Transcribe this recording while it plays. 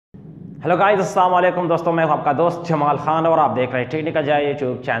Hello guys, अस्सलाम वालेकुम दोस्तों। मैं हूं आपका दोस्त जमाल खान और आप देख रहे हैं टेक्निकल जाए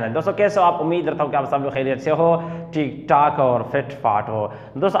यूट्यूब चैनल। दोस्तों कैसे हो आप? उम्मीद करता हूं कि आप सब खैरियत से हो, ठीक ठाक और फिट फाट हो।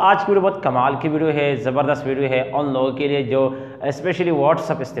 दोस्तों आज की वीडियो बहुत कमाल की वीडियो है, ज़बरदस्त वीडियो है उन लोगों के लिए जो स्पेशली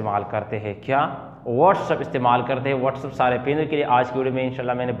व्हाट्सअप इस्तेमाल करते हैं। क्या व्हाट्सअप इस्तेमाल करते हैं? व्हाट्सअप सारे पेनर के लिए आज की वीडियो में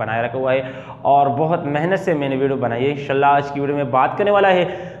इंशाल्लाह मैंने बनाए रखा हुआ है और बहुत मेहनत से मैंने वीडियो बनाई है। इंशाल्लाह आज की वीडियो में बात करने वाला है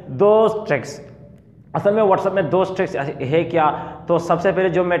दो ट्रिक्स। असल में व्हाट्सएप में दो ट्रिक्स है क्या? तो सबसे पहले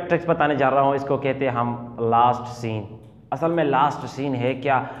जो मैं ट्रिक्स बताने जा रहा हूँ इसको कहते हैं हम लास्ट सीन। असल में लास्ट सीन है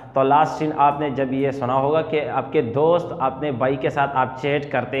क्या? तो लास्ट सीन आपने जब ये सुना होगा कि आपके दोस्त अपने भाई के साथ आप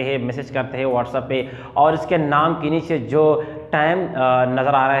चैट करते हैं, मैसेज करते हैं व्हाट्सएप पे और इसके नाम के नीचे जो टाइम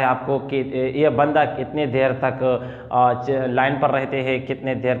नज़र आ रहा है आपको कि ये बंदा कितने देर तक लाइन पर रहते हैं,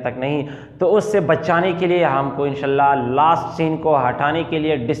 कितने देर तक नहीं, तो उससे बचाने के लिए हमको इंशाल्लाह लास्ट सीन को हटाने के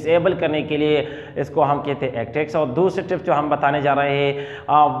लिए, डिसेबल करने के लिए इसको हम कहते हैं एक ट्रिक्स। और दूसरी टिप्स जो हम बताने जा रहे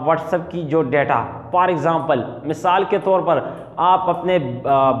हैं व्हाट्सएप की जो डेटा, फॉर एग्ज़ाम्पल मिसाल के तौर पर आप अपने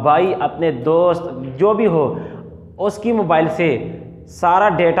भाई, अपने दोस्त जो भी हो उसकी मोबाइल से सारा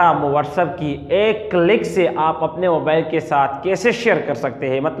डेटा व्हाट्सएप की एक क्लिक से आप अपने मोबाइल के साथ कैसे शेयर कर सकते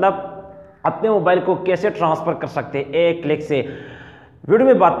हैं, मतलब अपने मोबाइल को कैसे ट्रांसफ़र कर सकते हैं एक क्लिक से। वीडियो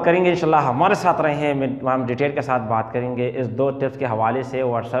में बात करेंगे इंशाल्लाह, हमारे साथ रहे हैं, हम डिटेल के साथ बात करेंगे इस दो टिप्स के हवाले से।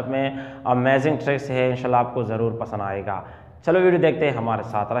 व्हाट्सएप में अमेजिंग ट्रिक्स है, इंशाल्लाह आपको ज़रूर पसंद आएगा। चलो वीडियो देखते हैं, हमारे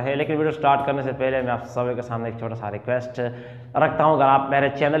साथ रहे। लेकिन वीडियो स्टार्ट करने से पहले मैं आप सभी के सामने एक छोटा सा रिक्वेस्ट रखता हूं। अगर आप मेरे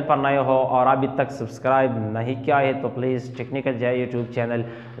चैनल पर नए हो और अभी तक सब्सक्राइब नहीं किया है तो प्लीज़ टेक्निकल जाए यूट्यूब चैनल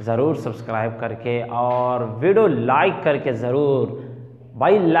ज़रूर सब्सक्राइब करके और वीडियो लाइक करके ज़रूर।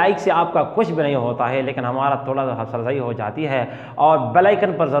 भाई लाइक से आपका कुछ भी नहीं होता है लेकिन हमारा थोड़ा सा हौसला अफजाई हो जाती है। और बेल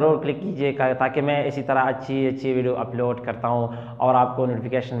आइकन पर ज़रूर क्लिक कीजिए ताकि मैं इसी तरह अच्छी वीडियो अपलोड करता हूँ और आपको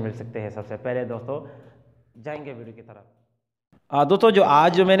नोटिफिकेशन मिल सकते हैं। सबसे पहले दोस्तों जाएंगे वीडियो की तरफ। दोस्तों जो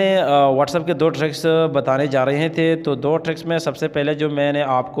आज जो मैंने व्हाट्सएप के दो ट्रिक्स बताने जा रहे थे, तो दो ट्रिक्स में सबसे पहले जो मैंने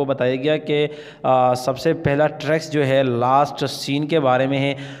आपको बताया गया कि सबसे पहला ट्रिक्स जो है लास्ट सीन के बारे में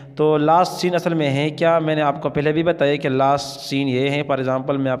है। तो लास्ट सीन असल में है क्या, मैंने आपको पहले भी बताया कि लास्ट सीन ये है। फॉर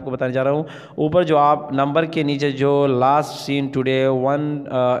एग्ज़ाम्पल मैं आपको बताने जा रहा हूँ, ऊपर जो आप नंबर के नीचे जो लास्ट सीन टुडे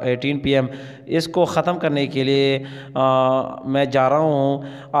 1:18 PM, इसको ख़त्म करने के लिए मैं जा रहा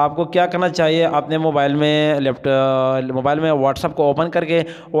हूँ। आपको क्या करना चाहिए, अपने मोबाइल में व्हाट्सएप को ओपन करके,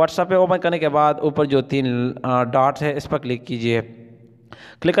 व्हाट्सएप पे ओपन करने के बाद ऊपर जो 3 डॉट्स है इस पर क्लिक कीजिए।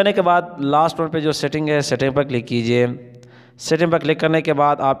 क्लिक करने के बाद लास्ट वन पे जो सेटिंग है, सेटिंग पर क्लिक कीजिए। सेटिंग पर क्लिक करने के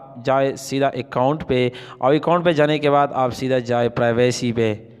बाद आप जाए सीधा अकाउंट पे और अकाउंट पे जाने के बाद आप सीधा जाए प्राइवेसी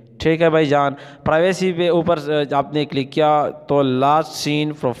पे। ठीक है भाई जान, प्राइवेसी पे ऊपर आपने क्लिक किया तो last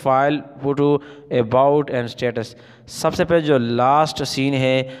scene, profile, photo, about and status. सबसे पहले जो लास्ट सीन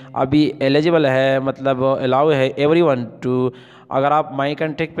है अभी एलिजिबल है, मतलब अलाउ है एवरीवन टू। अगर आप माई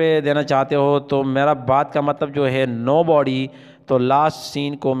कंटेक्ट पे देना चाहते हो तो मेरा बात का मतलब जो है नो बॉडी, तो लास्ट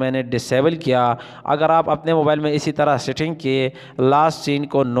सीन को मैंने डिसेबल किया। अगर आप अपने मोबाइल में इसी तरह सेटिंग किए, लास्ट सीन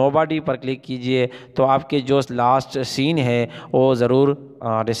को नो बॉडी पर क्लिक कीजिए तो आपके जो लास्ट सीन है वो ज़रूर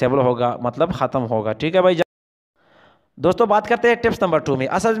डिसेबल होगा, मतलब ख़त्म होगा। ठीक है भाई दोस्तों, बात करते हैं टिप्स नंबर 2 में।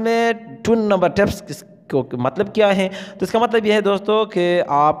 असल में 2 नंबर टिप्स को मतलब क्या है, तो इसका मतलब यह है दोस्तों कि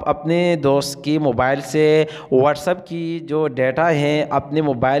आप अपने दोस्त की मोबाइल से व्हाट्सएप की जो डेटा है अपने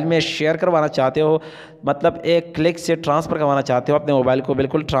मोबाइल में शेयर करवाना चाहते हो, मतलब एक क्लिक से ट्रांसफ़र करवाना चाहते हो अपने मोबाइल को,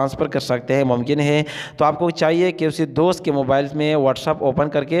 बिल्कुल ट्रांसफ़र कर सकते हैं, मुमकिन है। तो आपको चाहिए कि उसी दोस्त के मोबाइल में व्हाट्सएप ओपन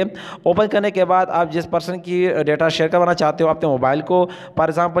करने के बाद आप जिस पर्सन की डेटा शेयर करवाना चाहते हो अपने मोबाइल को, फॉर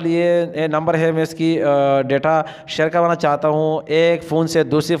एग्ज़ाम्पल ये नंबर है, मैं इसकी डेटा शेयर करवाना चाहता हूँ एक फ़ोन से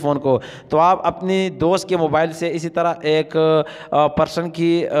दूसरे फ़ोन को, तो आप अपनी दोस्त के मोबाइल से इसी तरह एक पर्सन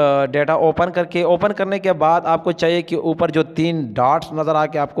की डेटा ओपन करने के बाद आपको चाहिए कि ऊपर जो 3 डॉट्स नज़र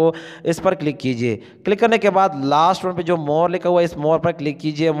आके आपको इस पर क्लिक कीजिए। क्लिक करने के बाद लास्ट वन पे जो मोर लिखा हुआ है इस मोर पर क्लिक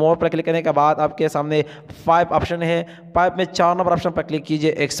कीजिए। मोर पर क्लिक करने के बाद आपके सामने 5 ऑप्शन है, 5 में 4 नंबर ऑप्शन पर क्लिक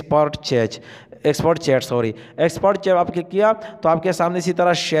कीजिए। एक्सपोर्ट चैट आप क्लिक किया तो आपके सामने इसी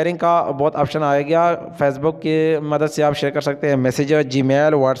तरह शेयरिंग का बहुत ऑप्शन आएगा। फेसबुक की मदद से आप शेयर कर सकते हैं messages,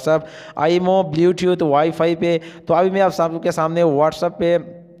 Gmail, WhatsApp, IMO, Bluetooth, wifi पे। तो अभी मैं आप सबके सामने व्हाट्सएप पे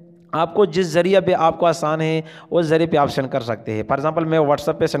आपको जिस ज़रिए पे आपको आसान है उस ज़रिए पे आप सेंड कर सकते हैं। फॉर एग्जांपल मैं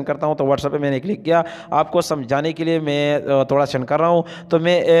व्हाट्सएप पे सेंड करता हूं, तो व्हाट्सएप पे मैंने क्लिक किया, आपको समझाने के लिए मैं थोड़ा सेंड कर रहा हूं। तो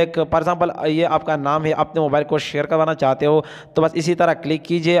मैं एक फॉर एग्जांपल ये आपका नाम है, अपने मोबाइल को शेयर करवाना चाहते हो तो बस इसी तरह क्लिक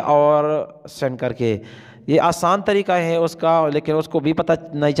कीजिए और सेंड करके یہ آسان طریقہ ہے اس کا، لیکن اس کو بھی پتہ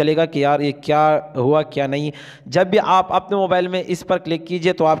نہیں چلے گا کہ یار یہ کیا ہوا کیا نہیں۔ جب بھی آپ اپنے موبائل میں اس پر کلک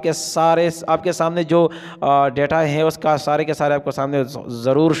کیجئے تو آپ کے سامنے جو ڈیٹا ہے اس کا سارے کے سارے آپ کو سامنے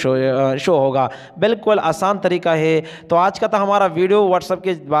ضرور شو ہوگا۔ بالکل آسان طریقہ ہے۔ تو آج کا تھا ہمارا ویڈیو واٹس ایپ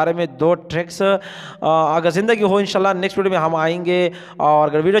کے بارے میں 2 ٹرکس۔ اگر زندگی ہو انشاءاللہ نیکسٹ ویڈیو میں ہم آئیں گے، اور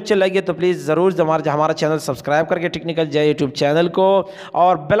اگر ویڈیو اچھی لگے تو پلیز ضرور ہمارا چینل سبسکرائب کر کے ٹیکنیکل جے یوٹیوب چینل کو،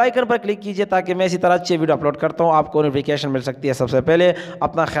 اور بیل آئیکن پر کلک کیجئے تاکہ میں اسی طرح اچھے ویڈیو اپلوڈ کرتا ہوں آپ کو نوٹیفیکیشن مل سکتی ہے سب سے پہلے۔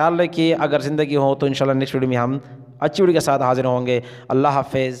 اپنا خیال رکھیے، اگر زندگی ہو تو انشاءاللہ نیکسٹ ویڈیو میں ہم اچھی ویڈیو کے ساتھ حاضر ہوں گے۔ اللہ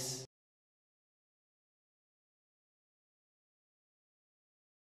حافظ۔